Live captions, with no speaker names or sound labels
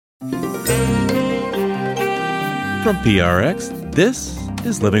From PRX, this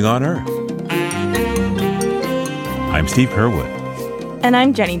is Living on Earth. I'm Steve Curwood. And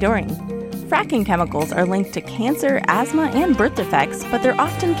I'm Jenny Doring. Fracking chemicals are linked to cancer, asthma, and birth defects, but they're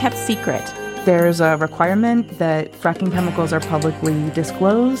often kept secret. There's a requirement that fracking chemicals are publicly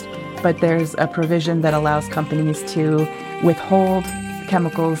disclosed, but there's a provision that allows companies to withhold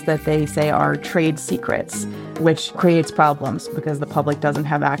chemicals that they say are trade secrets, which creates problems because the public doesn't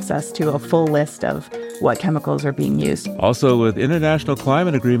have access to a full list of what chemicals are being used. Also, with international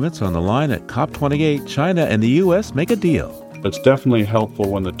climate agreements on the line at COP28, China and the U.S. make a deal. It's definitely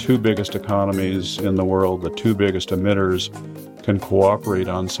helpful when the two biggest economies in the world, the two biggest emitters, can cooperate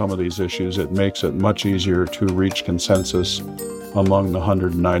on some of these issues. It makes it much easier to reach consensus among the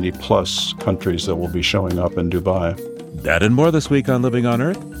 190 plus countries that will be showing up in Dubai. That and more this week on Living on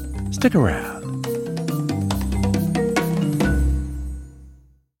Earth. Stick around.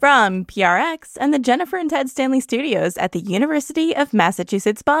 From PRX and the Jennifer and Ted Stanley Studios at the University of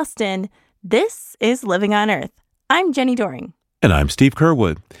Massachusetts, Boston, this is Living on Earth. I'm Jenny Doring. And I'm Steve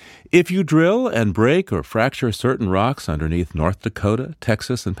Curwood. If you drill and break or fracture certain rocks underneath North Dakota,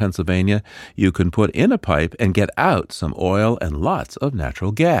 Texas, and Pennsylvania, you can put in a pipe and get out some oil and lots of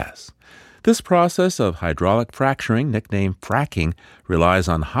natural gas. This process of hydraulic fracturing, nicknamed fracking, relies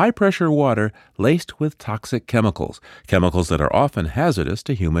on high-pressure water laced with toxic chemicals that are often hazardous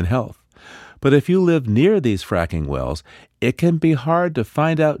to human health. But if you live near these fracking wells, it can be hard to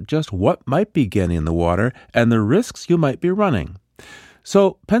find out just what might be getting in the water and the risks you might be running.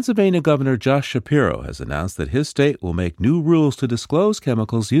 So, Pennsylvania Governor Josh Shapiro has announced that his state will make new rules to disclose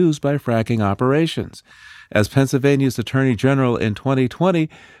chemicals used by fracking operations. As Pennsylvania's Attorney General in 2020,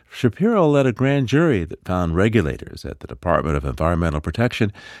 Shapiro led a grand jury that found regulators at the Department of Environmental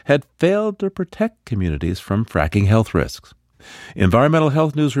Protection had failed to protect communities from fracking health risks. Environmental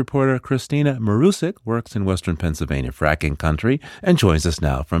Health News reporter Christina Marusic works in Western Pennsylvania fracking country and joins us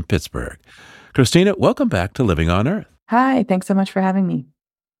now from Pittsburgh. Christina, welcome back to Living on Earth. Hi, thanks so much for having me.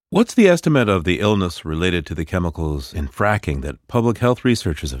 What's the estimate of the illness related to the chemicals in fracking that public health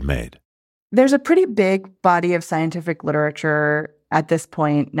researchers have made? There's a pretty big body of scientific literature at this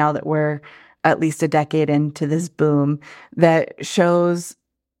point, now that we're at least a decade into this boom, that shows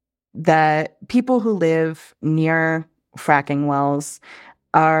that people who live near fracking wells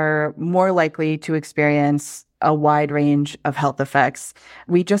are more likely to experience a wide range of health effects.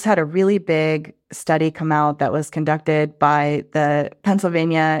 We just had a really big study come out that was conducted by the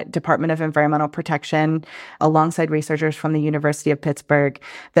Pennsylvania Department of Environmental Protection alongside researchers from the University of Pittsburgh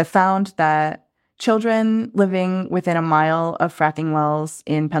that found that children living within a mile of fracking wells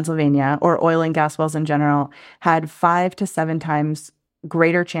in Pennsylvania, or oil and gas wells in general, had 5 to 7 times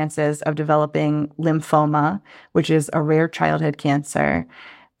greater chances of developing lymphoma, which is a rare childhood cancer,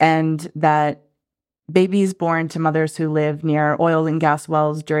 and that babies born to mothers who live near oil and gas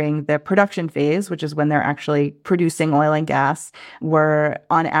wells during the production phase, which is when they're actually producing oil and gas, were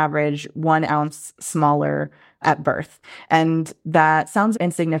on average 1 ounce smaller at birth. And that sounds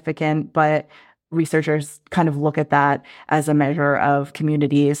insignificant, but researchers kind of look at that as a measure of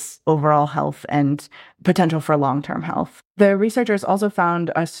communities' overall health and potential for long-term health. The researchers also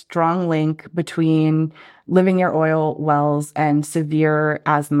found a strong link between living near oil wells and severe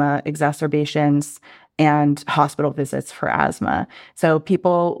asthma exacerbations and hospital visits for asthma. So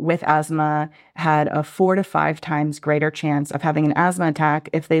people with asthma had a 4 to 5 times greater chance of having an asthma attack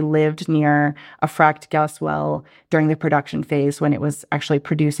if they lived near a fracked gas well during the production phase when it was actually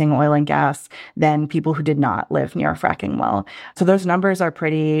producing oil and gas than people who did not live near a fracking well. So those numbers are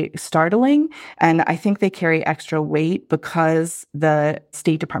pretty startling, and I think they carry extra weight because the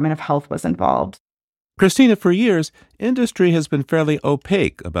State Department of Health was involved. Christina, for years, industry has been fairly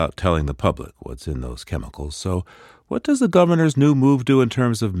opaque about telling the public what's in those chemicals. So what does the governor's new move do in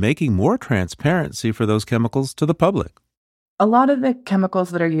terms of making more transparency for those chemicals to the public? A lot of the chemicals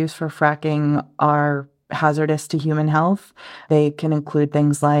that are used for fracking are hazardous to human health. They can include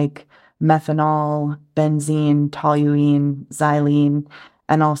things like methanol, benzene, toluene, xylene,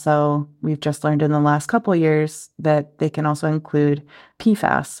 and also we've just learned in the last couple of years that they can also include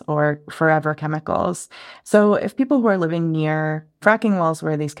PFAS, or forever chemicals. So if people who are living near fracking wells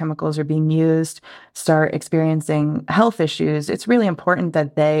where these chemicals are being used start experiencing health issues, it's really important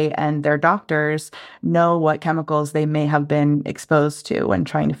that they and their doctors know what chemicals they may have been exposed to when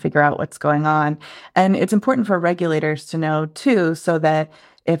trying to figure out what's going on. And it's important for regulators to know too, so that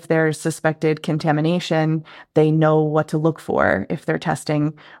if there's suspected contamination, they know what to look for if they're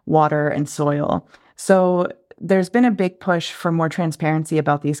testing water and soil. So there's been a big push for more transparency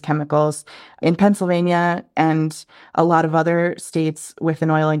about these chemicals. In Pennsylvania and a lot of other states with an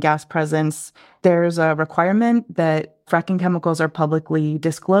oil and gas presence, there's a requirement that fracking chemicals are publicly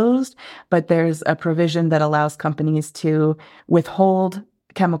disclosed, but there's a provision that allows companies to withhold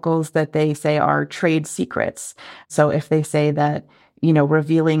chemicals that they say are trade secrets. So if they say that,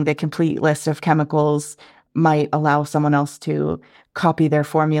 revealing the complete list of chemicals might allow someone else to copy their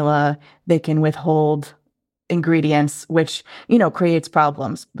formula, they can withhold ingredients, which, creates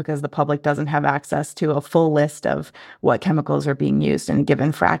problems because the public doesn't have access to a full list of what chemicals are being used in a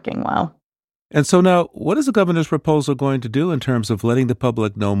given fracking well. And so now, what is the governor's proposal going to do in terms of letting the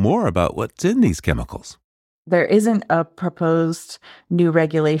public know more about what's in these chemicals? There isn't a proposed new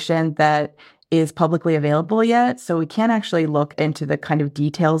regulation that is publicly available yet, so we can't actually look into the kind of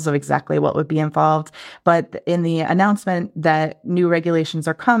details of exactly what would be involved. But in the announcement that new regulations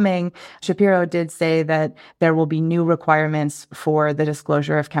are coming, Shapiro did say that there will be new requirements for the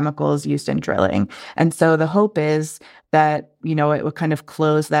disclosure of chemicals used in drilling. And so the hope is that, it would kind of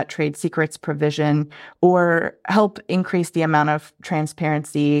close that trade secrets provision or help increase the amount of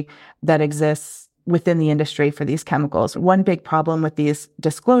transparency that exists within the industry for these chemicals. One big problem with these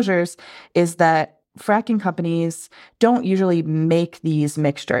disclosures is that fracking companies don't usually make these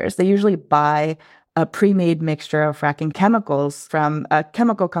mixtures. They usually buy a pre-made mixture of fracking chemicals from a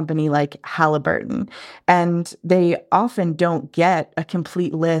chemical company like Halliburton. And they often don't get a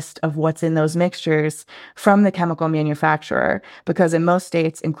complete list of what's in those mixtures from the chemical manufacturer, because in most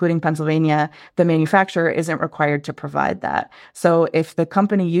states, including Pennsylvania, the manufacturer isn't required to provide that. So if the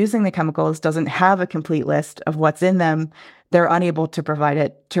company using the chemicals doesn't have a complete list of what's in them, they're unable to provide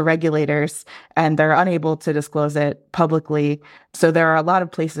it to regulators, and they're unable to disclose it publicly. So there are a lot of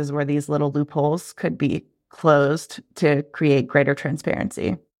places where these little loopholes could be closed to create greater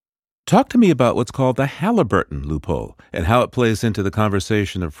transparency. Talk to me about what's called the Halliburton loophole and how it plays into the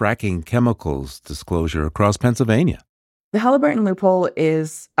conversation of fracking chemicals disclosure across Pennsylvania. The Halliburton loophole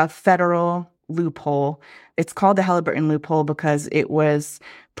is a federal loophole. It's called the Halliburton loophole because it was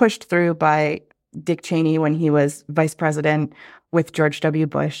pushed through by Dick Cheney when he was vice president with George W.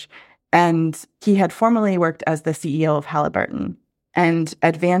 Bush. And he had formerly worked as the CEO of Halliburton and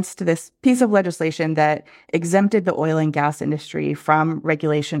advanced this piece of legislation that exempted the oil and gas industry from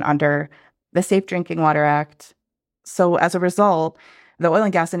regulation under the Safe Drinking Water Act. So as a result, the oil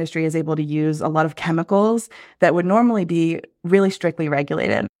and gas industry is able to use a lot of chemicals that would normally be really strictly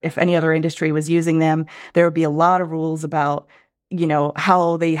regulated. If any other industry was using them, there would be a lot of rules about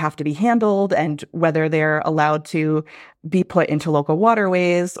how they have to be handled and whether they're allowed to be put into local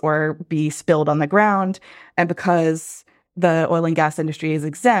waterways or be spilled on the ground. And because the oil and gas industry is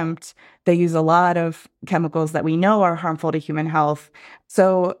exempt, they use a lot of chemicals that we know are harmful to human health.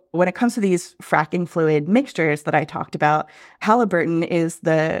 So when it comes to these fracking fluid mixtures that I talked about, Halliburton is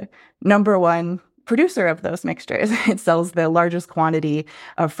the number one producer of those mixtures. It sells the largest quantity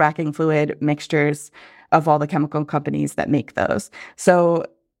of fracking fluid mixtures of all the chemical companies that make those. So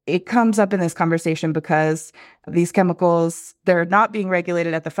it comes up in this conversation because these chemicals, they're not being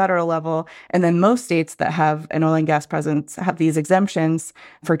regulated at the federal level. And then most states that have an oil and gas presence have these exemptions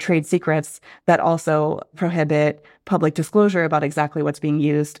for trade secrets that also prohibit public disclosure about exactly what's being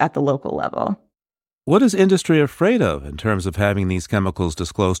used at the local level. What is industry afraid of in terms of having these chemicals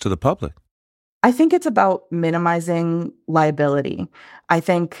disclosed to the public? I think it's about minimizing liability. I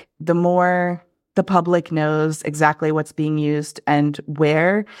think the more the public knows exactly what's being used and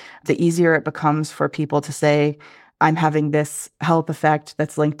where, the easier it becomes for people to say, I'm having this health effect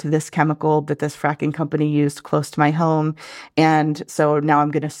that's linked to this chemical that this fracking company used close to my home. And so now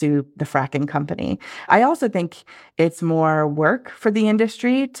I'm going to sue the fracking company. I also think it's more work for the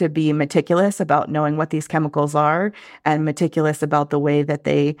industry to be meticulous about knowing what these chemicals are and meticulous about the way that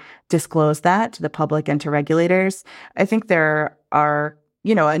they disclose that to the public and to regulators. I think there are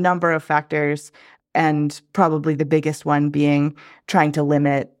a number of factors, and probably the biggest one being trying to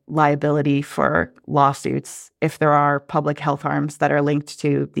limit liability for lawsuits if there are public health harms that are linked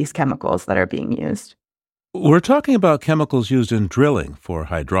to these chemicals that are being used. We're talking about chemicals used in drilling for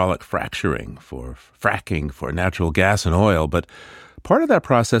hydraulic fracturing, for fracking, for natural gas and oil, but part of that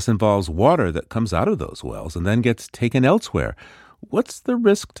process involves water that comes out of those wells and then gets taken elsewhere. What's the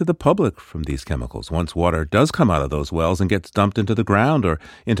risk to the public from these chemicals once water does come out of those wells and gets dumped into the ground or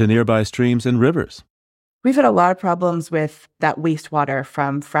into nearby streams and rivers? We've had a lot of problems with that wastewater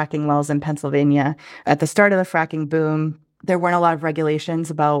from fracking wells in Pennsylvania. At the start of the fracking boom, there weren't a lot of regulations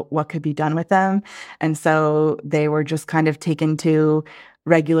about what could be done with them. And so they were just kind of taken to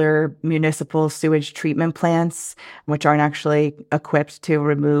regular municipal sewage treatment plants, which aren't actually equipped to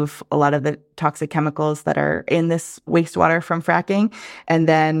remove a lot of the toxic chemicals that are in this wastewater from fracking. And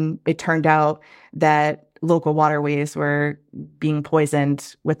then it turned out that local waterways were being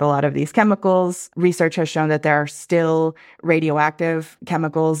poisoned with a lot of these chemicals. Research has shown that there are still radioactive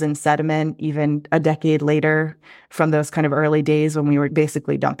chemicals in sediment, even a decade later from those kind of early days when we were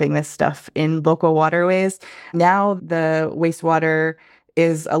basically dumping this stuff in local waterways. Now the wastewater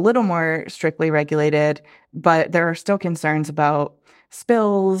is a little more strictly regulated, but there are still concerns about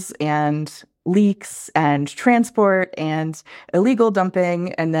spills and leaks and transport and illegal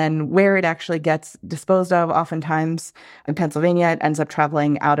dumping, and then where it actually gets disposed of. Oftentimes in Pennsylvania, it ends up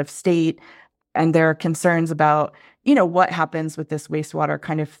traveling out of state. And there are concerns about, what happens with this wastewater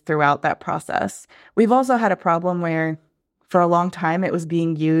kind of throughout that process. We've also had a problem where for a long time it was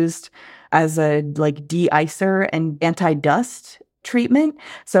being used as a de-icer and anti-dust treatment.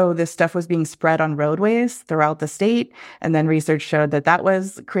 So this stuff was being spread on roadways throughout the state. And then research showed that that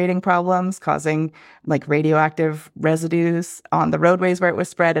was creating problems, causing radioactive residues on the roadways where it was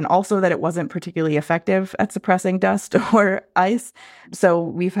spread, and also that it wasn't particularly effective at suppressing dust or ice. So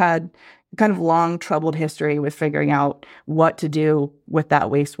we've had kind of long troubled history with figuring out what to do with that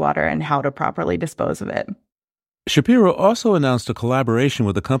wastewater and how to properly dispose of it. Shapiro also announced a collaboration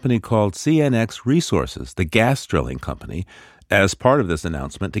with a company called CNX Resources, the gas drilling company, as part of this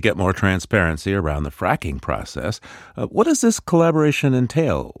announcement to get more transparency around the fracking process. What does this collaboration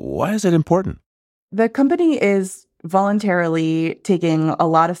entail? Why is it important? The company is voluntarily taking a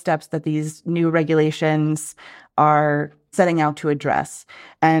lot of steps that these new regulations are setting out to address.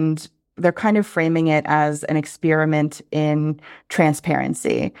 And they're kind of framing it as an experiment in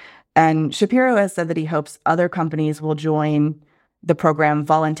transparency. And Shapiro has said that he hopes other companies will join the program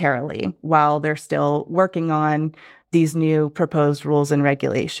voluntarily while they're still working on these new proposed rules and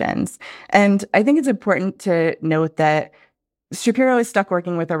regulations. And I think it's important to note that Shapiro is stuck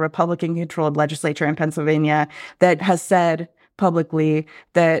working with a Republican-controlled legislature in Pennsylvania that has said publicly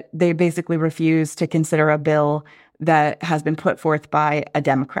that they basically refuse to consider a bill that has been put forth by a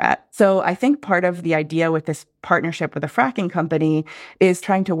Democrat. So I think part of the idea with this partnership with a fracking company is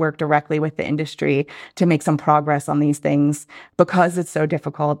trying to work directly with the industry to make some progress on these things, because it's so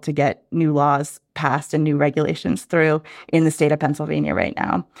difficult to get new laws passed and new regulations through in the state of Pennsylvania right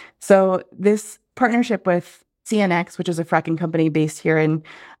now. So this partnership with CNX, which is a fracking company based here in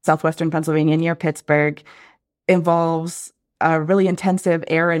southwestern Pennsylvania near Pittsburgh, involves a really intensive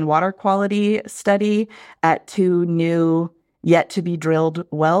air and water quality study at 2 new yet-to-be-drilled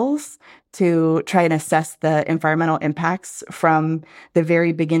wells to try and assess the environmental impacts from the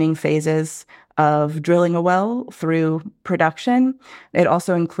very beginning phases of drilling a well through production. It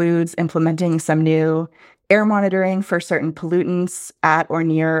also includes implementing some new air monitoring for certain pollutants at or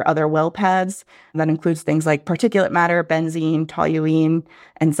near other well pads. That includes things like particulate matter, benzene, toluene,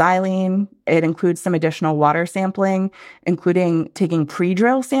 and xylene. It includes some additional water sampling, including taking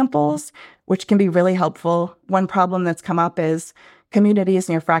pre-drill samples, which can be really helpful. One problem that's come up is communities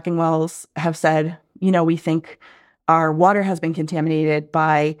near fracking wells have said, we think our water has been contaminated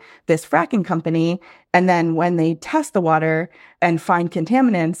by this fracking company. And then when they test the water and find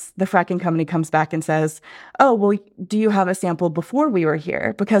contaminants, the fracking company comes back and says, oh, well, do you have a sample before we were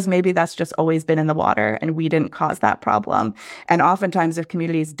here? Because maybe that's just always been in the water and we didn't cause that problem. And oftentimes if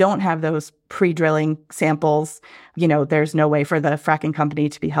communities don't have those pre-drilling samples, there's no way for the fracking company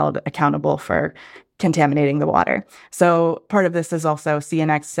to be held accountable for contaminating the water. So part of this is also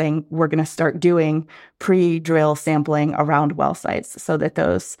CNX saying we're going to start doing pre-drill sampling around well sites so that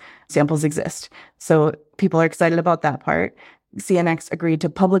those samples exist. So people are excited about that part. CNX agreed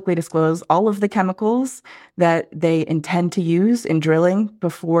to publicly disclose all of the chemicals that they intend to use in drilling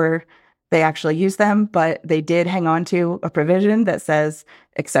before they actually use them, but they did hang on to a provision that says,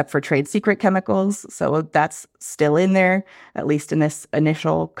 except for trade secret chemicals. So that's still in there, at least in this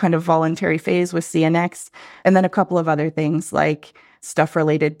initial kind of voluntary phase with CNX. And then a couple of other things like stuff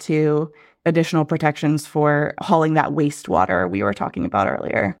related to additional protections for hauling that wastewater we were talking about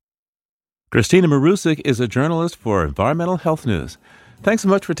earlier. Christina Marusic is a journalist for Environmental Health News. Thanks so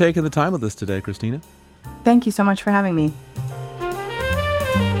much for taking the time with us today, Christina. Thank you so much for having me.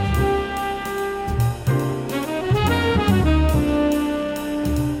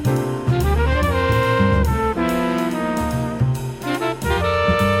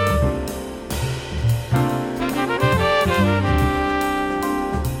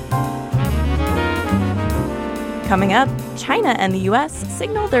 Coming up, China and the U.S.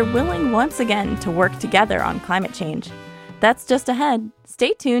 signal they're willing once again to work together on climate change. That's just ahead.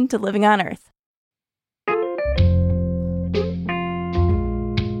 Stay tuned to Living on Earth.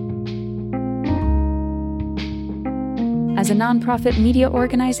 As a nonprofit media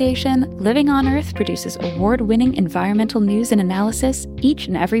organization, Living on Earth produces award-winning environmental news and analysis each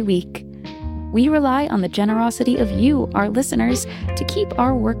and every week. We rely on the generosity of you, our listeners, to keep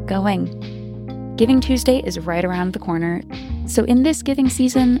our work going. Giving Tuesday is right around the corner, so in this giving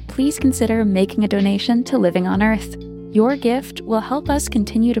season, please consider making a donation to Living on Earth. Your gift will help us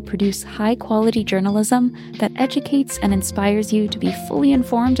continue to produce high-quality journalism that educates and inspires you to be fully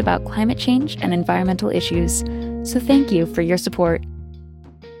informed about climate change and environmental issues. So thank you for your support.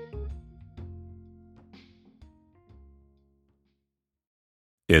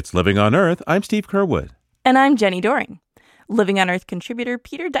 It's Living on Earth. I'm Steve Curwood. And I'm Jenny Doring. Living on Earth contributor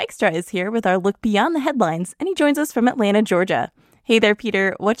Peter Dykstra is here with our look beyond the headlines, and he joins us from Atlanta, Georgia. Hey there,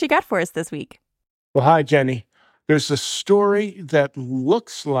 Peter. What you got for us this week? Well, hi, Jenny. There's a story that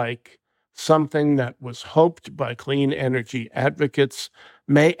looks like something that was hoped by clean energy advocates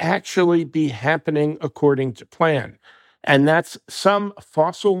may actually be happening according to plan. And that's some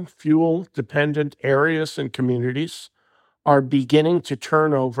fossil fuel dependent areas and communities are beginning to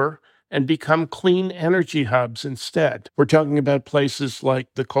turn over and become clean energy hubs instead. We're talking about places like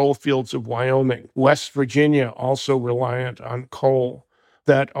the coal fields of Wyoming, West Virginia, also reliant on coal,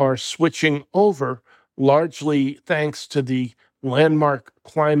 that are switching over largely thanks to the landmark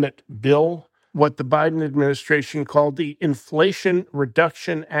climate bill, what the Biden administration called the Inflation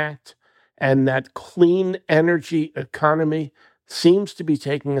Reduction Act, and that clean energy economy seems to be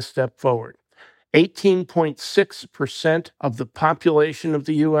taking a step forward. 18.6% of the population of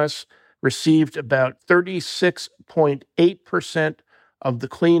the U.S. received about 36.8% of the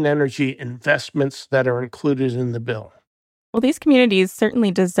clean energy investments that are included in the bill. Well, these communities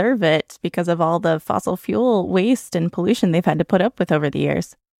certainly deserve it because of all the fossil fuel waste and pollution they've had to put up with over the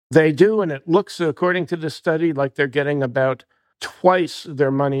years. They do, and it looks, according to the study, like they're getting about twice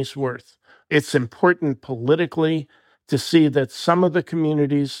their money's worth. It's important politically to see that some of the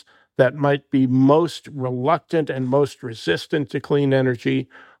communities that might be most reluctant and most resistant to clean energy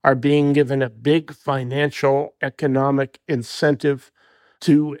are being given a big financial, economic incentive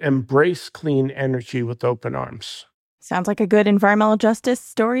to embrace clean energy with open arms. Sounds like a good environmental justice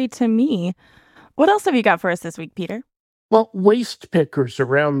story to me. What else have you got for us this week, Peter? Well, waste pickers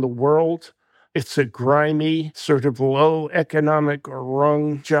around the world. It's a grimy, sort of low economic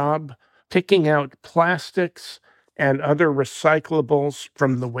rung job, picking out plastics and other recyclables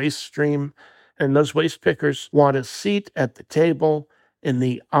from the waste stream. And those waste pickers want a seat at the table in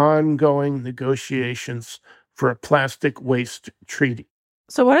the ongoing negotiations for a plastic waste treaty.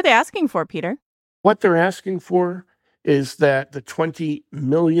 So what are they asking for, Peter? What they're asking for is that the 20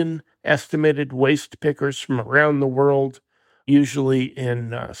 million estimated waste pickers from around the world, usually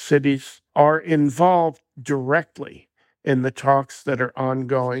in cities, are involved directly in the talks that are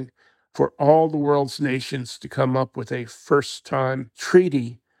ongoing for all the world's nations to come up with a first-time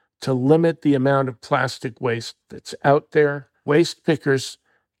treaty to limit the amount of plastic waste that's out there. Waste pickers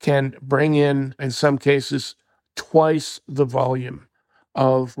can bring in some cases, twice the volume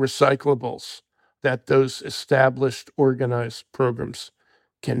of recyclables that those established organized programs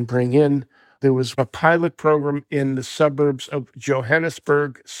can bring in. There was a pilot program in the suburbs of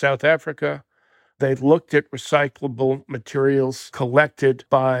Johannesburg, South Africa. They looked at recyclable materials collected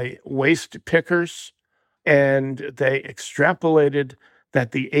by waste pickers, and they extrapolated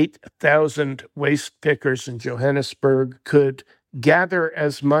that the 8,000 waste pickers in Johannesburg could gather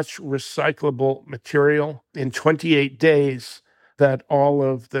as much recyclable material in 28 days that all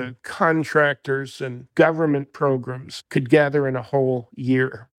of the contractors and government programs could gather in a whole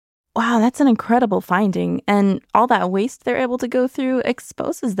year. Wow, that's an incredible finding. And all that waste they're able to go through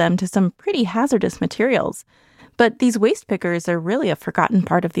exposes them to some pretty hazardous materials. But these waste pickers are really a forgotten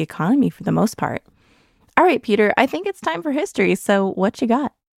part of the economy for the most part. All right, Peter, I think it's time for history. So what you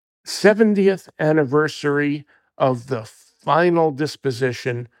got? 70th anniversary of the final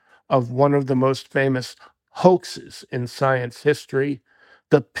disposition of one of the most famous hoaxes in science history.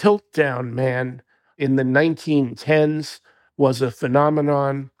 The Piltdown Man in the 1910s was a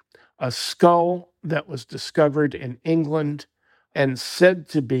phenomenon, a skull that was discovered in England and said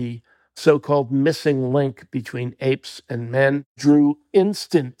to be so-called missing link between apes and men, drew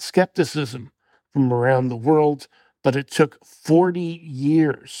instant skepticism from around the world, but it took 40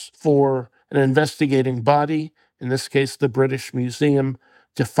 years for an investigating body, in this case the British Museum,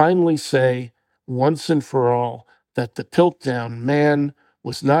 to finally say once and for all that the Piltdown Man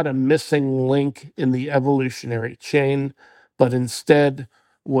was not a missing link in the evolutionary chain, but instead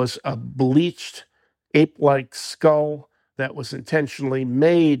was a bleached ape-like skull that was intentionally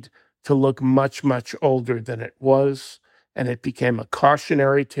made to look much, much older than it was. And it became a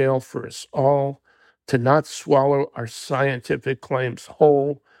cautionary tale for us all to not swallow our scientific claims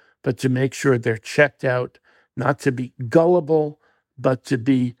whole, but to make sure they're checked out, not to be gullible, but to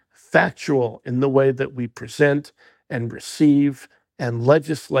be factual in the way that we present and receive and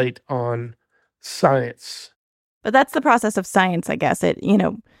legislate on science. But that's the process of science, I guess.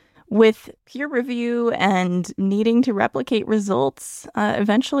 With peer review and needing to replicate results,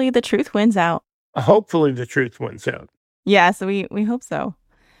 eventually the truth wins out. Hopefully the truth wins out. Yeah, so we hope so.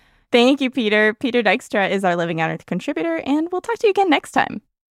 Thank you, Peter. Peter Dykstra is our Living on Earth contributor, and we'll talk to you again next time.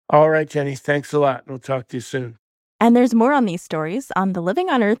 All right, Jenny. Thanks a lot. We'll talk to you soon. And there's more on these stories on the Living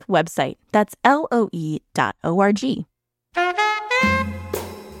on Earth website. That's LOE.org.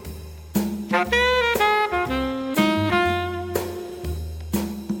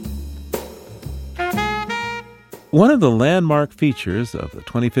 One of the landmark features of the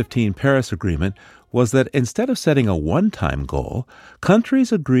 2015 Paris Agreement was that instead of setting a one-time goal,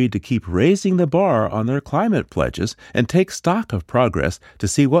 countries agreed to keep raising the bar on their climate pledges and take stock of progress to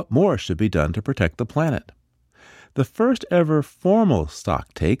see what more should be done to protect the planet. The first ever formal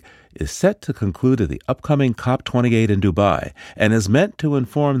stocktake is set to conclude at the upcoming COP28 in Dubai and is meant to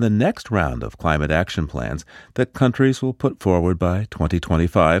inform the next round of climate action plans that countries will put forward by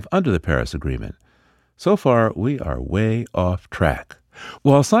 2025 under the Paris Agreement. So far, we are way off track.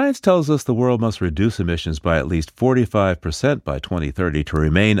 While science tells us the world must reduce emissions by at least 45% by 2030 to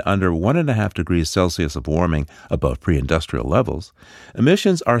remain under 1.5 degrees Celsius of warming above pre-industrial levels,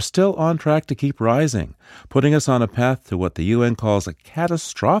 emissions are still on track to keep rising, putting us on a path to what the UN calls a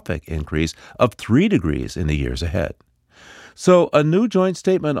catastrophic increase of 3 degrees in the years ahead. So, a new joint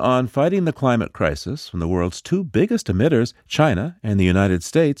statement on fighting the climate crisis from the world's two biggest emitters, China and the United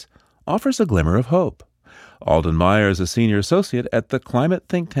States, offers a glimmer of hope. Alden Meyer is a senior associate at the climate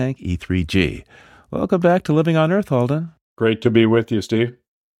think tank E3G. Welcome back to Living on Earth, Alden. Great to be with you, Steve.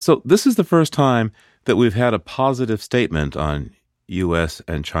 So this is the first time that we've had a positive statement on U.S.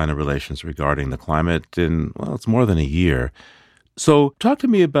 and China relations regarding the climate in, well, it's more than a year. So talk to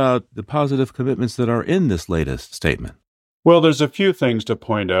me about the positive commitments that are in this latest statement. Well, there's a few things to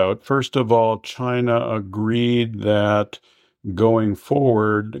point out. First of all, China agreed that going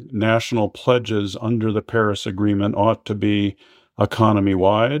forward, national pledges under the Paris Agreement ought to be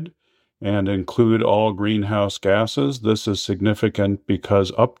economy-wide and include all greenhouse gases. This is significant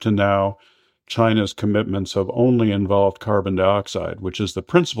because up to now, China's commitments have only involved carbon dioxide, which is the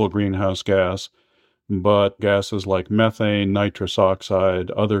principal greenhouse gas, but gases like methane, nitrous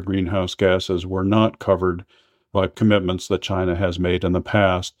oxide, other greenhouse gases were not covered by commitments that China has made in the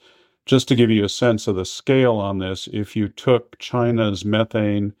past. Just to give you a sense of the scale on this, if you took China's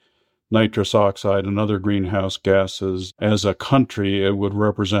methane, nitrous oxide, and other greenhouse gases as a country, it would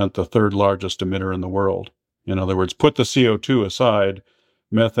represent the third largest emitter in the world. In other words, put the CO2 aside,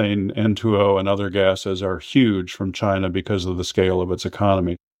 methane, N2O, and other gases are huge from China because of the scale of its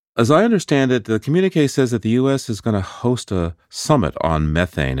economy. As I understand it, the communiqué says that the U.S. is going to host a summit on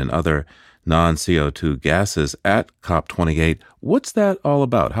methane and other non-CO2 gases at COP28. What's that all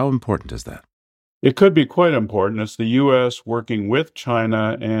about? How important is that? It could be quite important. It's the U.S. working with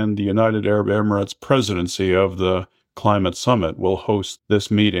China, and the United Arab Emirates presidency of the Climate Summit will host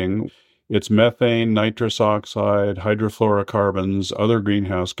this meeting. It's methane, nitrous oxide, hydrofluorocarbons, other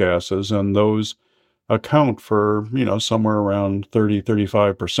greenhouse gases, and those account for, somewhere around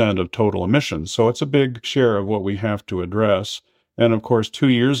 30-35% of total emissions. So it's a big share of what we have to address. And of course, 2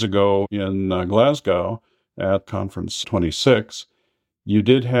 years ago in Glasgow at Conference 26, you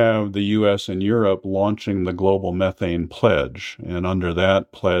did have the U.S. and Europe launching the Global Methane Pledge. And under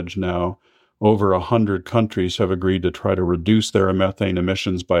that pledge now, over 100 countries have agreed to try to reduce their methane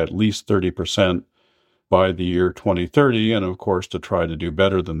emissions by at least 30% by the year 2030. And of course, to try to do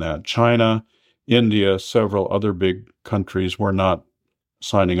better than that. China, India, several other big countries were not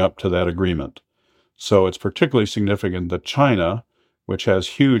signing up to that agreement. So it's particularly significant that China, which has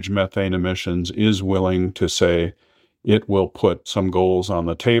huge methane emissions, is willing to say it will put some goals on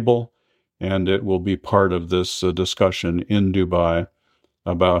the table, and it will be part of this discussion in Dubai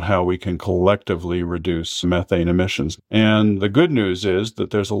about how we can collectively reduce methane emissions. And the good news is that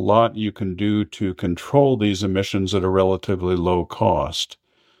there's a lot you can do to control these emissions at a relatively low cost.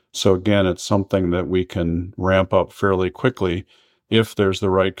 So again, it's something that we can ramp up fairly quickly if there's the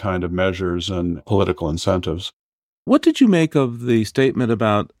right kind of measures and political incentives. What did you make of the statement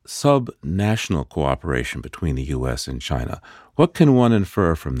about sub-national cooperation between the U.S. and China? What can one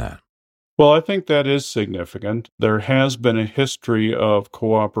infer from that? Well, I think that is significant. There has been a history of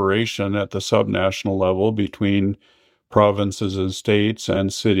cooperation at the subnational level between provinces and states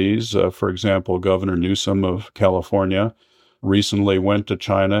and cities. For example, Governor Newsom of California recently went to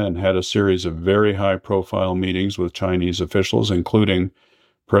China and had a series of very high-profile meetings with Chinese officials, including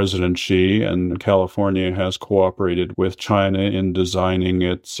President Xi, and California has cooperated with China in designing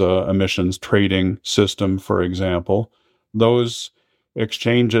its emissions trading system, for example. Those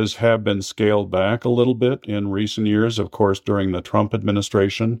exchanges have been scaled back a little bit in recent years. Of course, during the Trump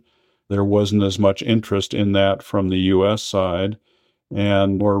administration, there wasn't as much interest in that from the U.S. side.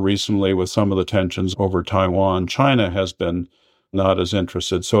 And more recently, with some of the tensions over Taiwan, China has been not as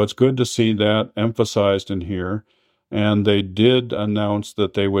interested. So it's good to see that emphasized in here. And they did announce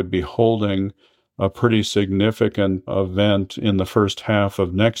that they would be holding a pretty significant event in the first half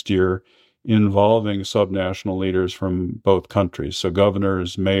of next year involving subnational leaders from both countries. So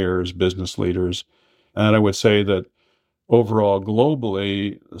governors, mayors, business leaders. And I would say that overall,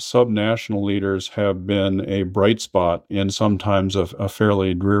 globally, subnational leaders have been a bright spot in sometimes a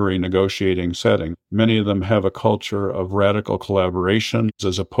fairly dreary negotiating setting. Many of them have a culture of radical collaboration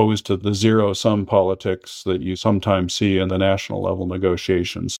as opposed to the zero-sum politics that you sometimes see in the national level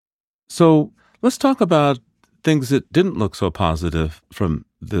negotiations. So let's talk about things that didn't look so positive from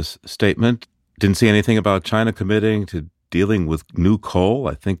this statement. Didn't see anything about China committing to dealing with new coal.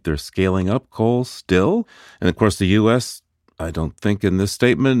 I think they're scaling up coal still. And of course, the U.S., I don't think in this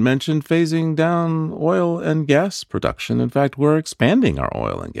statement mentioned phasing down oil and gas production. In fact, we're expanding our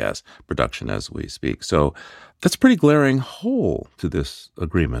oil and gas production as we speak. So that's a pretty glaring hole to this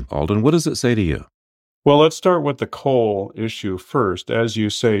agreement. Alden, what does it say to you? Well, let's start with the coal issue first. As you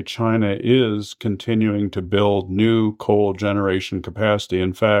say, China is continuing to build new coal generation capacity.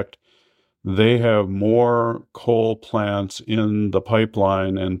 In fact, they have more coal plants in the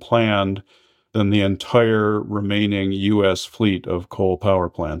pipeline and planned than the entire remaining U.S. fleet of coal power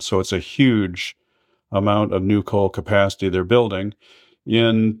plants. So it's a huge amount of new coal capacity they're building.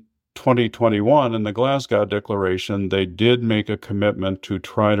 In 2021, in the Glasgow Declaration, they did make a commitment to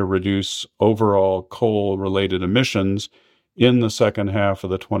try to reduce overall coal-related emissions in the second half of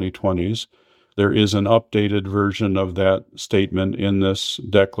the 2020s. There is an updated version of that statement in this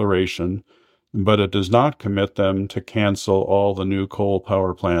declaration, but it does not commit them to cancel all the new coal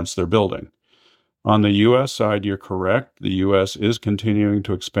power plants they're building. On the U.S. side, you're correct. The U.S. is continuing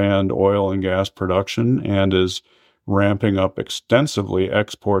to expand oil and gas production and is ramping up extensively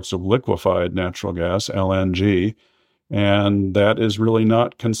exports of liquefied natural gas, LNG, and that is really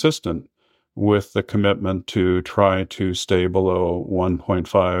not consistent with the commitment to try to stay below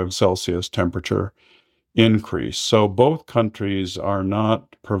 1.5 Celsius temperature increase. So both countries are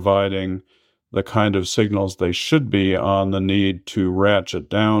not providing the kind of signals they should be on the need to ratchet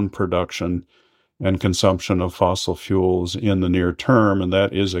down production and consumption of fossil fuels in the near term, and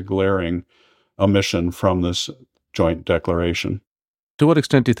that is a glaring omission from this joint declaration. To what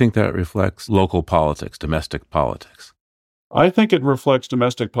extent do you think that reflects local politics, domestic politics? I think it reflects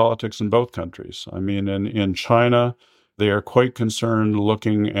domestic politics in both countries. I mean, in China, they are quite concerned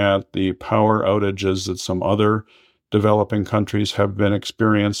looking at the power outages that some other developing countries have been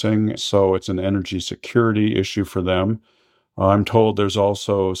experiencing. So it's an energy security issue for them. I'm told there's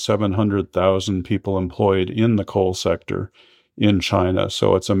also 700,000 people employed in the coal sector in China.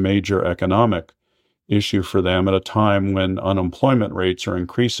 So it's a major economic issue for them at a time when unemployment rates are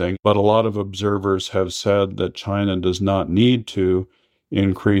increasing. But a lot of observers have said that China does not need to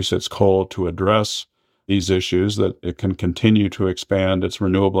increase its coal to address these issues, that it can continue to expand its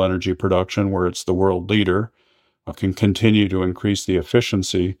renewable energy production where it's the world leader, can continue to increase the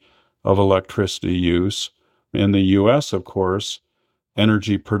efficiency of electricity use. In the U.S., of course,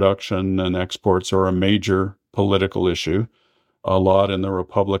 energy production and exports are a major political issue. A lot in the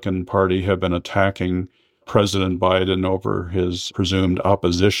Republican Party have been attacking President Biden over his presumed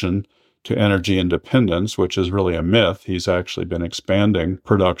opposition to energy independence, which is really a myth. He's actually been expanding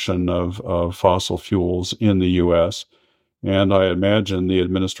production of fossil fuels in the U.S., and I imagine the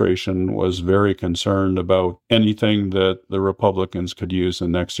administration was very concerned about anything that the Republicans could use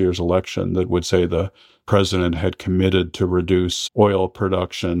in next year's election that would say the president had committed to reduce oil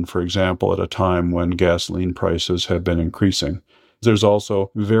production, for example, at a time when gasoline prices have been increasing. There's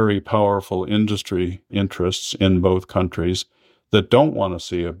also very powerful industry interests in both countries that don't want to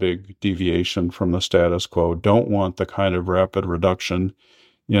see a big deviation from the status quo, don't want the kind of rapid reduction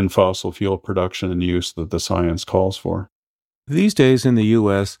in fossil fuel production and use that the science calls for. These days in the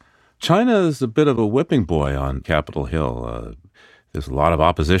U.S., China is a bit of a whipping boy on Capitol Hill. There's a lot of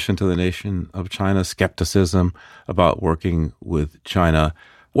opposition to the nation of China, skepticism about working with China.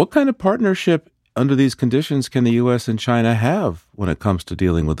 What kind of partnership under these conditions can the U.S. and China have when it comes to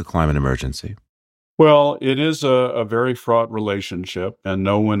dealing with the climate emergency? Well, it is a very fraught relationship, and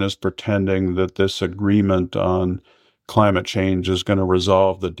no one is pretending that this agreement on climate change is going to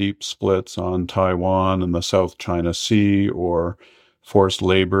resolve the deep splits on Taiwan and the South China Sea, or forced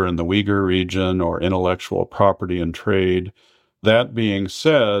labor in the Uyghur region, or intellectual property and trade. That being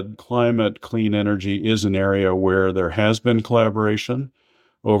said, climate clean energy is an area where there has been collaboration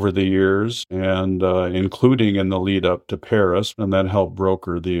over the years, and including in the lead up to Paris, and that helped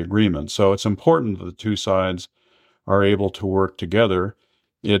broker the agreement. So it's important that the two sides are able to work together.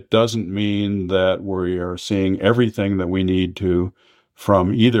 It doesn't mean that we are seeing everything that we need to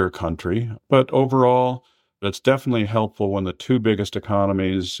from either country, but overall, it's definitely helpful when the two biggest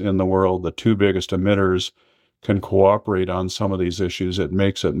economies in the world, the two biggest emitters, can cooperate on some of these issues. It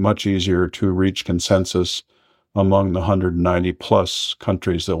makes it much easier to reach consensus among the 190 plus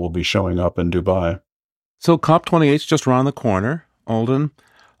countries that will be showing up in Dubai. So COP28 is just around the corner, Alden.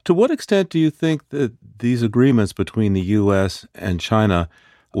 To what extent do you think that these agreements between the U.S. and China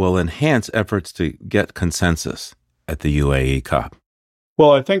will enhance efforts to get consensus at the UAE COP?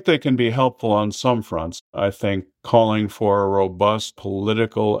 Well, I think they can be helpful on some fronts. I think calling for a robust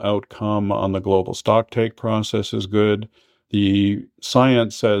political outcome on the global stocktake process is good. The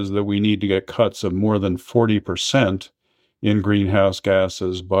science says that we need to get cuts of more than 40% in greenhouse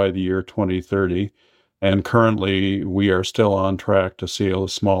gases by the year 2030. And currently, we are still on track to see a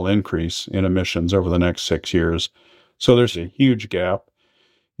small increase in emissions over the next 6 years. So there's a huge gap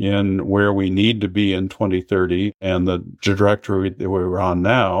in where we need to be in 2030 and the trajectory that we're on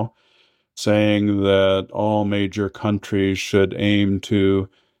now, saying that all major countries should aim to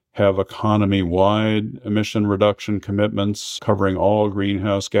have economy-wide emission reduction commitments covering all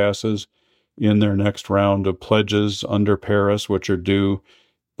greenhouse gases in their next round of pledges under Paris, which are due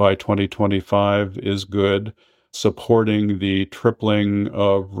by 2025, is good. Supporting the tripling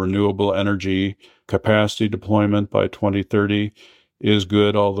of renewable energy capacity deployment by 2030 is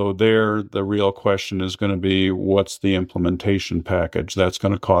good, although there the real question is going to be, what's the implementation package? That's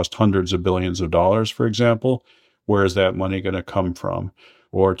going to cost hundreds of billions of dollars, for example. Where is that money going to come from?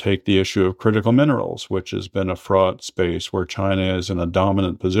 Or take the issue of critical minerals, which has been a fraught space where China is in a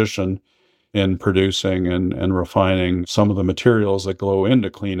dominant position in producing and refining some of the materials that go into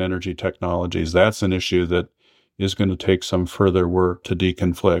clean energy technologies. That's an issue that is going to take some further work to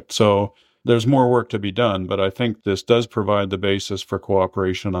deconflict. So there's more work to be done, but I think this does provide the basis for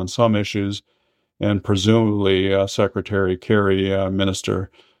cooperation on some issues, and presumably Secretary Kerry, Minister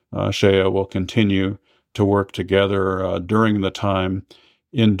Shea will continue to work together during the time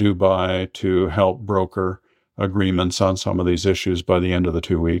in Dubai to help broker agreements on some of these issues by the end of the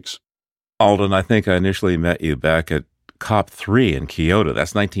 2 weeks. Alden, I think I initially met you back at COP3 in Kyoto.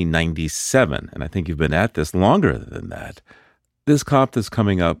 That's 1997, and I think you've been at this longer than that. This COP that's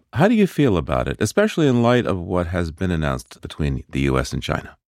coming up, how do you feel about it, especially in light of what has been announced between the U.S. and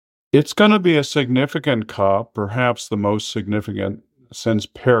China? It's going to be a significant COP, perhaps the most significant since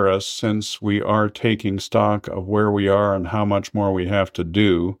Paris, since we are taking stock of where we are and how much more we have to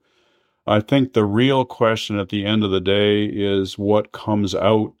do. I think the real question at the end of the day is what comes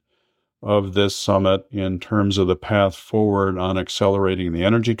out of this summit in terms of the path forward on accelerating the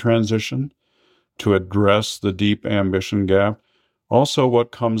energy transition to address the deep ambition gap. Also,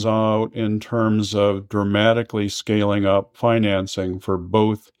 what comes out in terms of dramatically scaling up financing for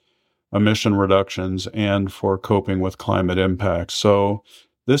both emission reductions and for coping with climate impacts. So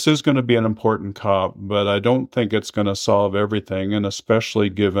this is going to be an important COP, but I don't think it's going to solve everything, and especially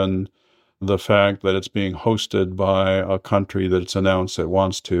given the fact that it's being hosted by a country that's announced it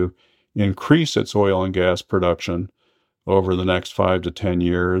wants to increase its oil and gas production over the next 5 to 10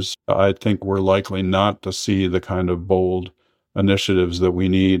 years. I think we're likely not to see the kind of bold initiatives that we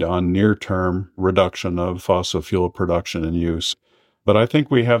need on near-term reduction of fossil fuel production and use. But I think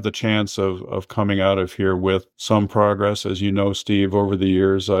we have the chance of coming out of here with some progress. As you know, Steve, over the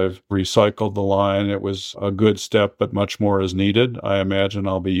years, I've recycled the line. It was a good step, but much more is needed. I imagine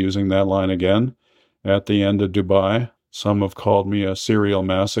I'll be using that line again at the end of Dubai. Some have called me a serial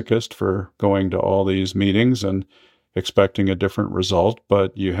masochist for going to all these meetings and expecting a different result,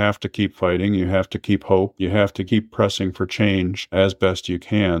 but you have to keep fighting. You have to keep hope. You have to keep pressing for change as best you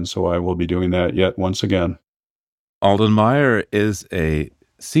can. So I will be doing that yet once again. Alden Meyer is a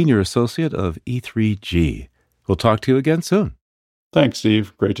senior associate of E3G. We'll talk to you again soon. Thanks,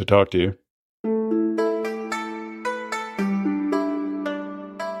 Steve. Great to talk to you.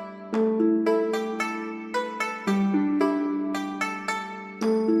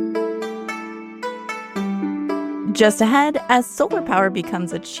 Just ahead, as solar power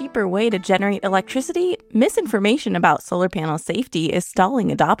becomes a cheaper way to generate electricity, misinformation about solar panel safety is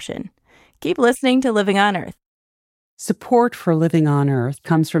stalling adoption. Keep listening to Living on Earth. Support for Living on Earth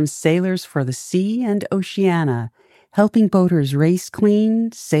comes from Sailors for the Sea and Oceana. helping boaters race clean,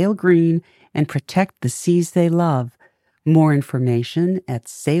 sail green, and protect the seas they love. More information at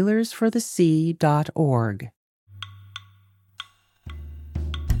sailorsforthesea.org.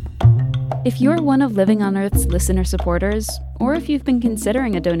 If you're one of Living on Earth's listener supporters, or if you've been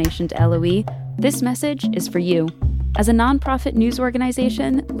considering a donation to LOE, this message is for you. As a nonprofit news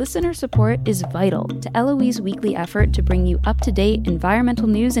organization, listener support is vital to LOE's weekly effort to bring you up-to-date environmental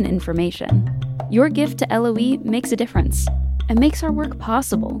news and information. Your gift to LOE makes a difference and makes our work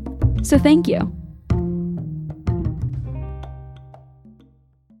possible. So thank you.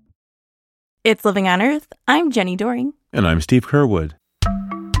 It's Living on Earth. I'm Jenny Doring. And I'm Steve Kerwood.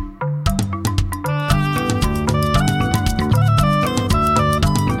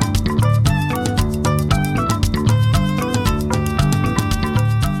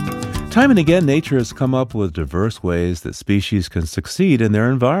 Time and again, nature has come up with diverse ways that species can succeed in their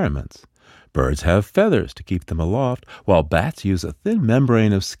environments. Birds have feathers to keep them aloft, while bats use a thin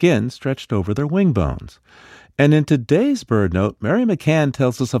membrane of skin stretched over their wing bones. And in today's Bird Note, Mary McCann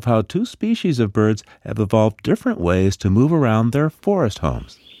tells us of how two species of birds have evolved different ways to move around their forest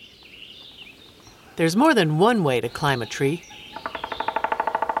homes. There's more than one way to climb a tree.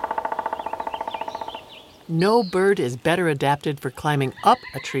 No bird is better adapted for climbing up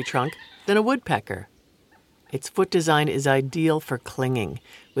a tree trunk than a woodpecker. Its foot design is ideal for clinging,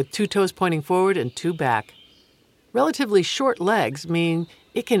 with 2 toes pointing forward and 2 back. Relatively short legs mean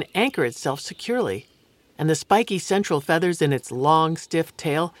it can anchor itself securely, and the spiky central feathers in its long, stiff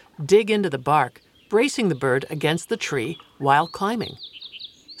tail dig into the bark, bracing the bird against the tree while climbing.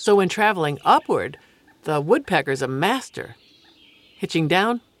 So when traveling upward, the woodpecker's a master. Hitching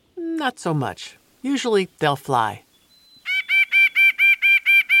down, not so much. Usually they'll fly.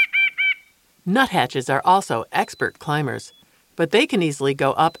 Nuthatches are also expert climbers, but they can easily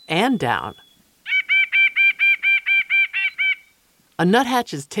go up and down. A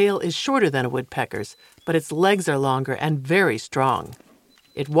nuthatch's tail is shorter than a woodpecker's, but its legs are longer and very strong.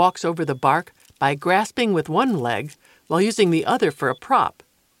 It walks over the bark by grasping with one leg while using the other for a prop.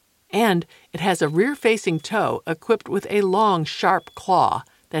 And it has a rear-facing toe equipped with a long, sharp claw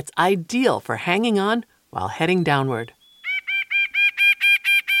that's ideal for hanging on while heading downward.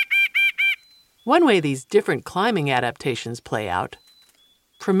 One way these different climbing adaptations play out.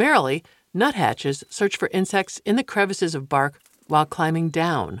 Primarily, nuthatches search for insects in the crevices of bark while climbing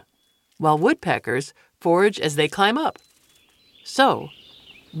down, while woodpeckers forage as they climb up. So,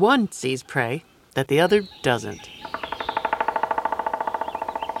 one sees prey that the other doesn't.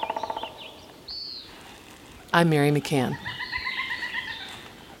 I'm Mary McCann.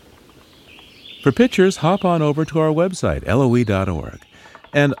 For pictures, hop on over to our website, loe.org.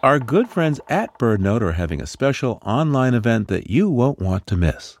 And our good friends at BirdNote are having a special online event that you won't want to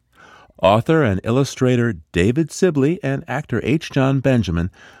miss. Author and illustrator David Sibley and actor H. John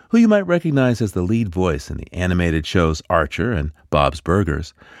Benjamin, who you might recognize as the lead voice in the animated shows Archer and Bob's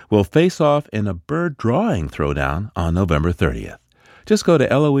Burgers, will face off in a bird drawing throwdown on November 30th. Just go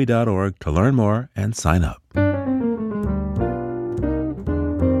to loe.org to learn more and sign up.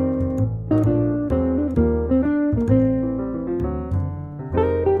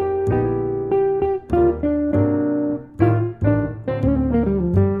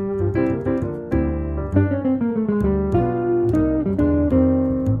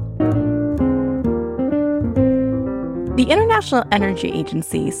 The International Energy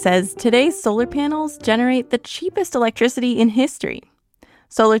Agency says today's solar panels generate the cheapest electricity in history.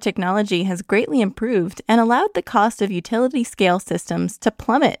 Solar technology has greatly improved and allowed the cost of utility-scale systems to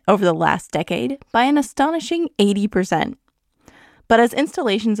plummet over the last decade by an astonishing 80%. But as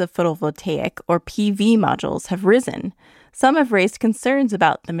installations of photovoltaic or PV modules have risen, some have raised concerns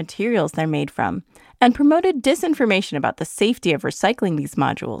about the materials they're made from and promoted disinformation about the safety of recycling these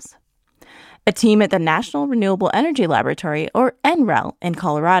modules. A team at the National Renewable Energy Laboratory, or NREL, in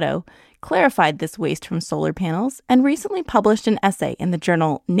Colorado, clarified this waste from solar panels and recently published an essay in the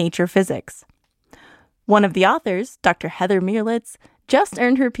journal Nature Physics. One of the authors, Dr. Heather Mierlitz, just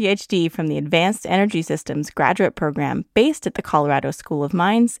earned her PhD from the Advanced Energy Systems graduate program based at the Colorado School of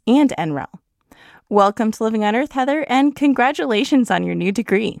Mines and NREL. Welcome to Living on Earth, Heather, and congratulations on your new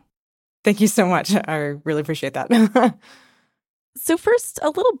degree. Thank you so much. I really appreciate that. So first, a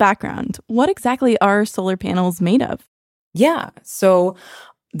little background. What exactly are solar panels made of? Yeah, so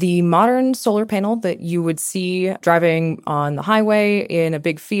the modern solar panel that you would see driving on the highway in a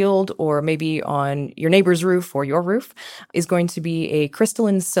big field or maybe on your neighbor's roof or your roof is going to be a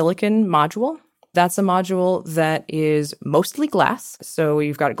crystalline silicon module. That's a module that is mostly glass. So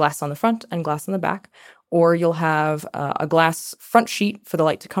you've got glass on the front and glass on the back, or you'll have a glass front sheet for the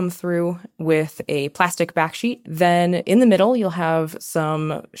light to come through with a plastic back sheet. Then in the middle, you'll have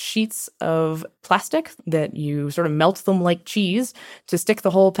some sheets of plastic that you sort of melt them like cheese to stick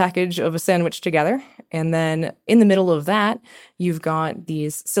the whole package of a sandwich together. And then in the middle of that, you've got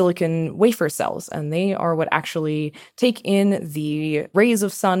these silicon wafer cells, and they are what actually take in the rays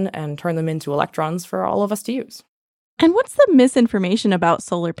of sun and turn them into electrons for all of us to use. And what's the misinformation about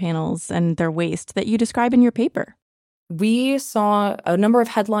solar panels and their waste that you describe in your paper? We saw a number of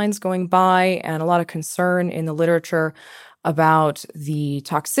headlines going by and a lot of concern in the literature about the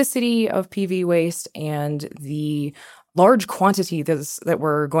toxicity of PV waste and the large quantity that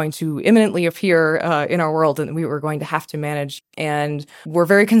were going to imminently appear in our world and we were going to have to manage. And we're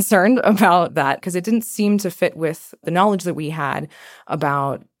very concerned about that because it didn't seem to fit with the knowledge that we had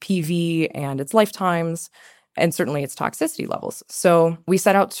about PV and its lifetimes and certainly its toxicity levels. So we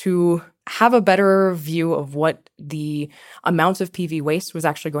set out to have a better view of what the amount of PV waste was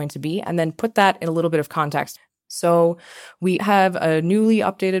actually going to be and then put that in a little bit of context. So we have a newly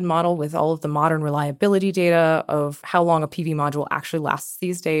updated model with all of the modern reliability data of how long a PV module actually lasts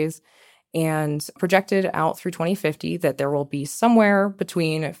these days, and projected out through 2050 that there will be somewhere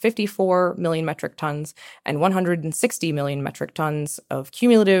between 54 million metric tons and 160 million metric tons of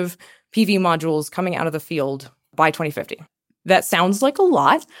cumulative PV modules coming out of the field by 2050. That sounds like a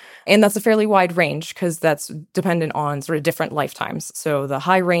lot, and that's a fairly wide range because that's dependent on sort of different lifetimes. So the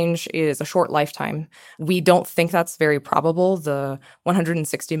high range is a short lifetime. We don't think that's very probable. The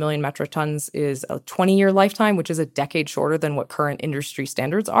 160 million metric tons is a 20-year lifetime, which is a decade shorter than what current industry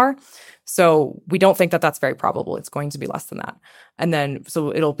standards are. So we don't think that that's very probable. It's going to be less than that. And then,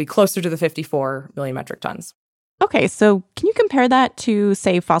 so it'll be closer to the 54 million metric tons. Okay, so can you compare that to,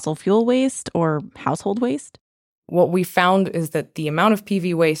 say, fossil fuel waste or household waste? What we found is that the amount of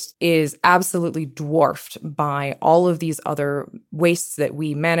PV waste is absolutely dwarfed by all of these other wastes that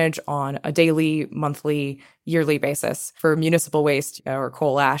we manage on a daily, monthly, yearly basis. For municipal waste or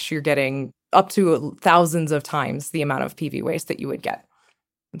coal ash, you're getting up to thousands of times the amount of PV waste that you would get.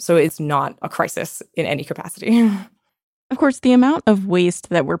 So it's not a crisis in any capacity. Of course, the amount of waste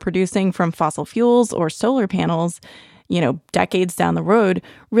that we're producing from fossil fuels or solar panels, decades down the road,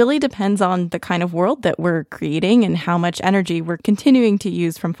 really depends on the kind of world that we're creating and how much energy we're continuing to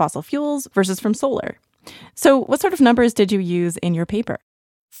use from fossil fuels versus from solar. So what sort of numbers did you use in your paper?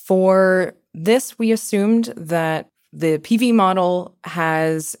 For this, we assumed that the PV model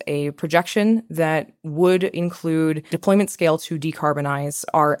has a projection that would include deployment scale to decarbonize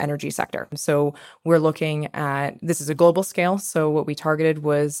our energy sector. So we're looking at, this is a global scale, so what we targeted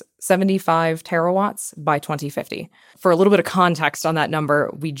was 75 terawatts by 2050. For a little bit of context on that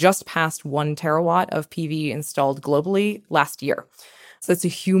number, we just passed 1 terawatt of PV installed globally last year. So it's a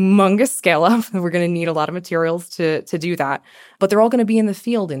humongous scale up. We're going to need a lot of materials to do that. But they're all going to be in the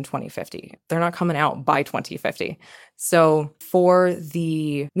field in 2050. They're not coming out by 2050. So for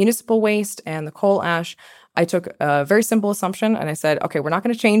the municipal waste and the coal ash, I took a very simple assumption and I said, okay, we're not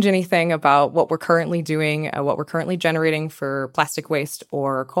going to change anything about what we're currently doing, what we're currently generating for plastic waste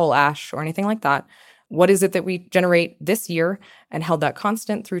or coal ash or anything like that. What is it that we generate this year and held that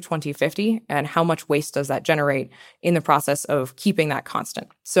constant through 2050? And how much waste does that generate in the process of keeping that constant?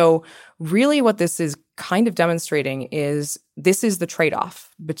 So really what this is kind of demonstrating is this is the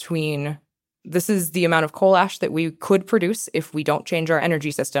trade-off between, this is the amount of coal ash that we could produce if we don't change our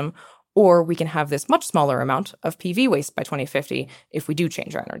energy system, or we can have this much smaller amount of PV waste by 2050 if we do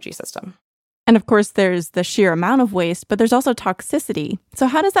change our energy system. And of course, there's the sheer amount of waste, but there's also toxicity. So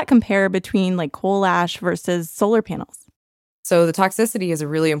how does that compare between like coal ash versus solar panels? So the toxicity is a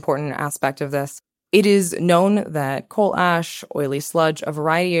really important aspect of this. It is known that coal ash, oily sludge, a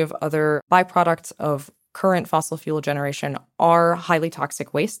variety of other byproducts of current fossil fuel generation are highly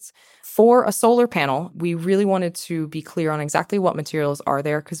toxic wastes. For a solar panel, we really wanted to be clear on exactly what materials are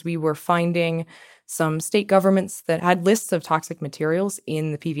there because we were finding some state governments that had lists of toxic materials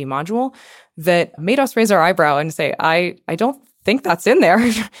in the PV module that made us raise our eyebrow and say, I don't think that's in there.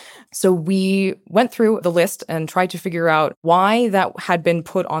 So we went through the list and tried to figure out why that had been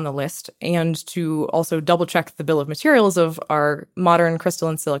put on the list and to also double check the bill of materials of our modern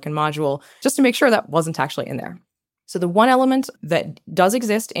crystalline silicon module just to make sure that wasn't actually in there. So the one element that does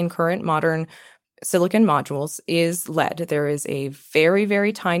exist in current modern silicon modules is lead. There is a very,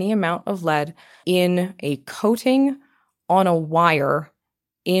 very tiny amount of lead in a coating on a wire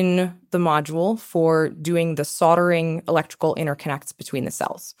in the module for doing the soldering electrical interconnects between the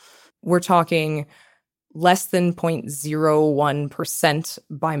cells. We're talking less than 0.01%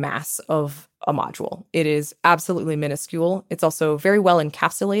 by mass of a module. It is absolutely minuscule. It's also very well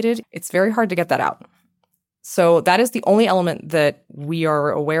encapsulated. It's very hard to get that out. So that is the only element that we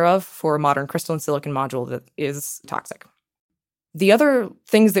are aware of for a modern crystalline silicon module that is toxic. The other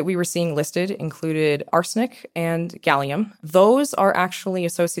things that we were seeing listed included arsenic and gallium. Those are actually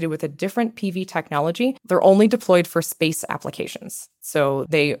associated with a different PV technology. They're only deployed for space applications. So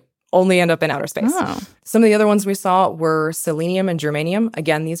they only end up in outer space. Oh. Some of the other ones we saw were selenium and germanium.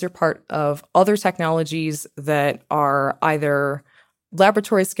 Again, these are part of other technologies that are either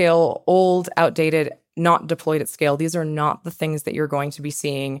laboratory scale, old, outdated, not deployed at scale. These are not the things that you're going to be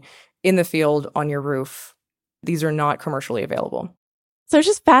seeing in the field on your roof. These are not commercially available. So it's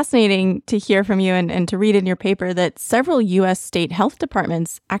just fascinating to hear from you and to read in your paper that several U.S. state health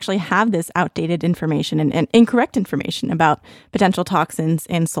departments actually have this outdated information and incorrect information about potential toxins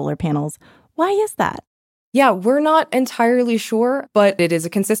in solar panels. Why is that? Yeah, we're not entirely sure, but it is a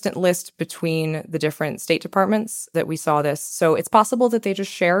consistent list between the different state departments that we saw this. So it's possible that they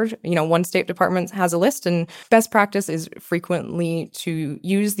just shared, one state department has a list, and best practice is frequently to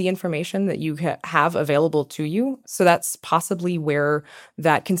use the information that you have available to you. So that's possibly where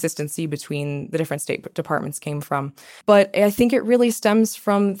that consistency between the different state departments came from. But I think it really stems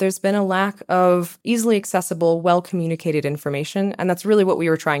from there's been a lack of easily accessible, well-communicated information, and that's really what we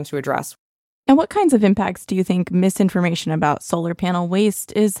were trying to address. And what kinds of impacts do you think misinformation about solar panel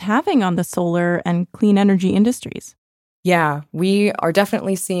waste is having on the solar and clean energy industries? Yeah, we are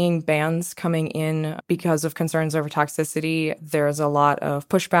definitely seeing bans coming in because of concerns over toxicity. There's a lot of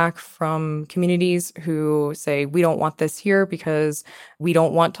pushback from communities who say, we don't want this here because we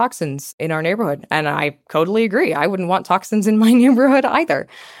don't want toxins in our neighborhood. And I totally agree. I wouldn't want toxins in my neighborhood either.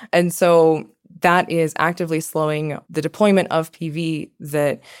 And so that is actively slowing the deployment of PV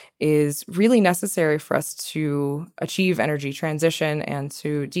that is really necessary for us to achieve energy transition and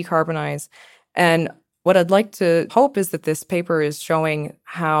to decarbonize. And what I'd like to hope is that this paper is showing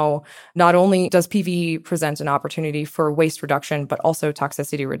how not only does PV present an opportunity for waste reduction, but also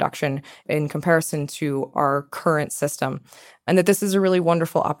toxicity reduction in comparison to our current system, and that this is a really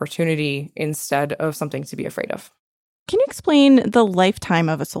wonderful opportunity instead of something to be afraid of. Can you explain the lifetime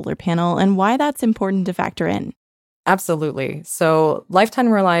of a solar panel and why that's important to factor in? Absolutely. So lifetime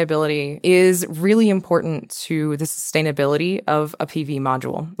reliability is really important to the sustainability of a PV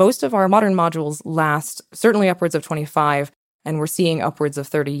module. Most of our modern modules last certainly upwards of 25, and we're seeing upwards of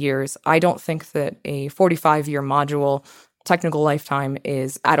 30 years. I don't think that a 45-year module technical lifetime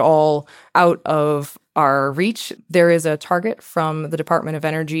is at all out of our reach. There is a target from the Department of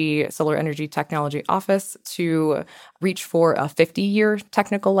Energy Solar Energy Technology Office to reach for a 50-year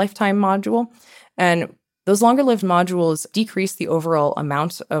technical lifetime module. And those longer-lived modules decrease the overall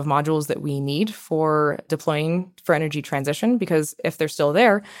amount of modules that we need for deploying for energy transition, because if they're still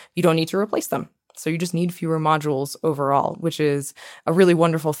there, you don't need to replace them. So you just need fewer modules overall, which is a really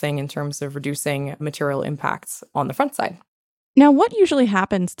wonderful thing in terms of reducing material impacts on the front side. Now, what usually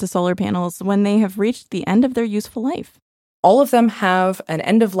happens to solar panels when they have reached the end of their useful life? All of them have an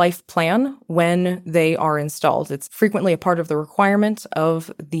end-of-life plan when they are installed. It's frequently a part of the requirement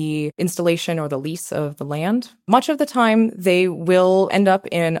of the installation or the lease of the land. Much of the time, they will end up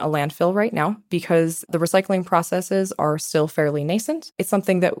in a landfill right now because the recycling processes are still fairly nascent. It's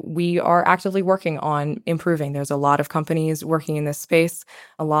something that we are actively working on improving. There's a lot of companies working in this space,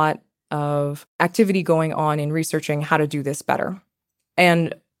 a lot of activity going on in researching how to do this better.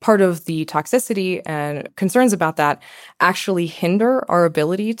 And part of the toxicity and concerns about that actually hinder our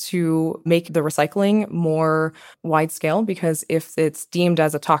ability to make the recycling more wide scale, because if it's deemed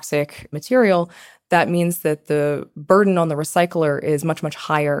as a toxic material, that means that the burden on the recycler is much, much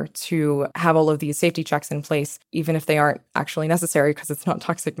higher to have all of these safety checks in place, even if they aren't actually necessary because it's not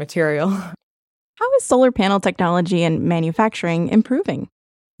toxic material. How is solar panel technology and manufacturing improving?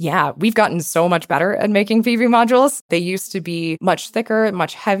 Yeah, we've gotten so much better at making PV modules. They used to be much thicker,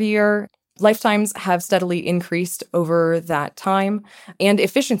 much heavier. Lifetimes have steadily increased over that time, and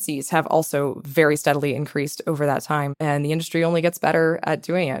efficiencies have also very steadily increased over that time. And the industry only gets better at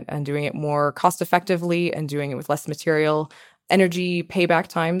doing it, and doing it more cost effectively and doing it with less material. Energy payback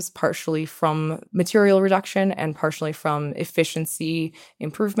times, partially from material reduction and partially from efficiency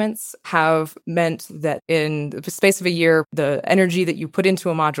improvements, have meant that in the space of a year, the energy that you put into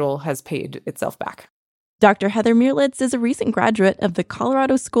a module has paid itself back. Dr. Heather Muirlitz is a recent graduate of the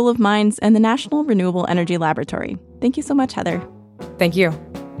Colorado School of Mines and the National Renewable Energy Laboratory. Thank you so much, Heather. Thank you.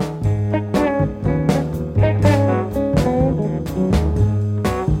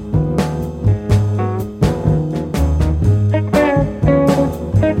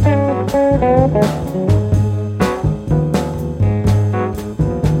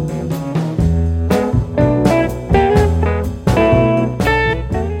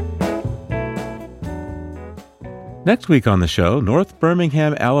 Next week on the show, North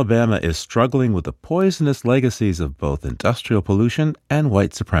Birmingham, Alabama is struggling with the poisonous legacies of both industrial pollution and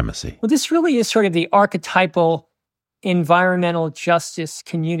white supremacy. Well, this really is sort of the archetypal environmental justice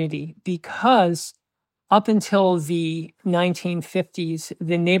community, because up until the 1950s,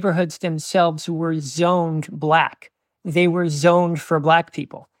 the neighborhoods themselves were zoned Black. They were zoned for Black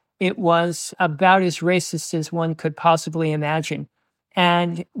people. It was about as racist as one could possibly imagine.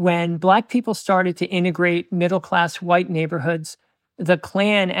 And when Black people started to integrate middle-class white neighborhoods, the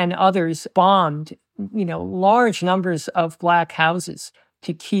Klan and others bombed, large numbers of Black houses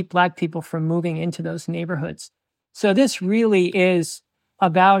to keep Black people from moving into those neighborhoods. So this really is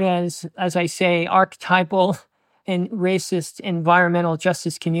about as I say, archetypal and racist environmental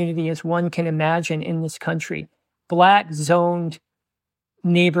justice community as one can imagine in this country. Black zoned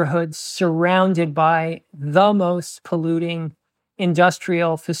neighborhoods surrounded by the most polluting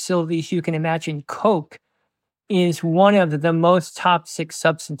industrial facilities you can imagine. Coke is one of the most toxic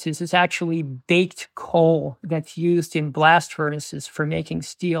substances. It's actually baked coal that's used in blast furnaces for making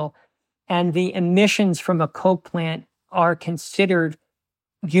steel. And the emissions from a coke plant are considered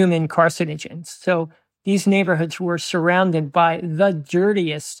human carcinogens. So these neighborhoods were surrounded by the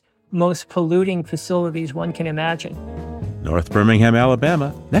dirtiest, most polluting facilities one can imagine. North Birmingham,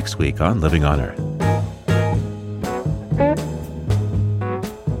 Alabama, next week on Living on Earth.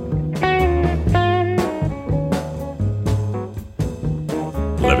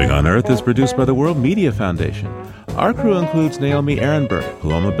 Living on Earth is produced by the World Media Foundation. Our crew includes Naomi Ehrenberg,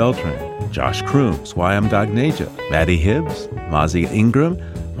 Paloma Beltran, Josh Kroom, Swayam Dagneja, Maddie Hibbs, Mazi Ingram,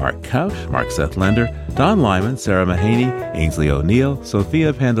 Mark Couch, Mark Seth Lender, Don Lyman, Sarah Mahaney, Ainsley O'Neill,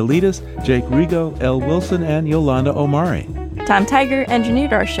 Sophia Pandalidis, Jake Rigo, Elle Wilson, and Yolanda Omari. Tom Tiger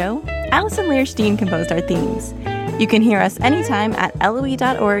engineered our show. Allison Learstein composed our themes. You can hear us anytime at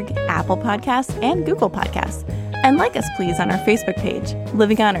LOE.org, Apple Podcasts, and Google Podcasts. And like us, please, on our Facebook page,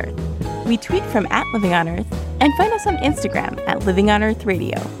 Living on Earth. We tweet from @LivingOnEarth and find us on Instagram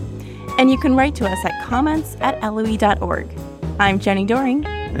 @LivingOnEarthRadio. And you can write to us at comments@LOE.org. I'm Jenny Doring.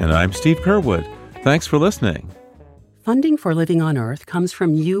 And I'm Steve Kerwood. Thanks for listening. Funding for Living on Earth comes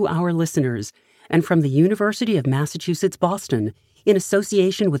from you, our listeners, and from the University of Massachusetts, Boston, in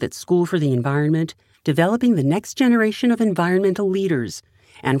association with its School for the Environment, developing the next generation of environmental leaders,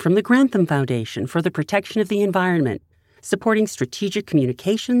 and from the Grantham Foundation for the Protection of the Environment, supporting strategic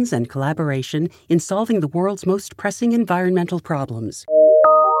communications and collaboration in solving the world's most pressing environmental problems.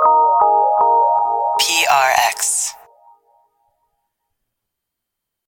 PRX.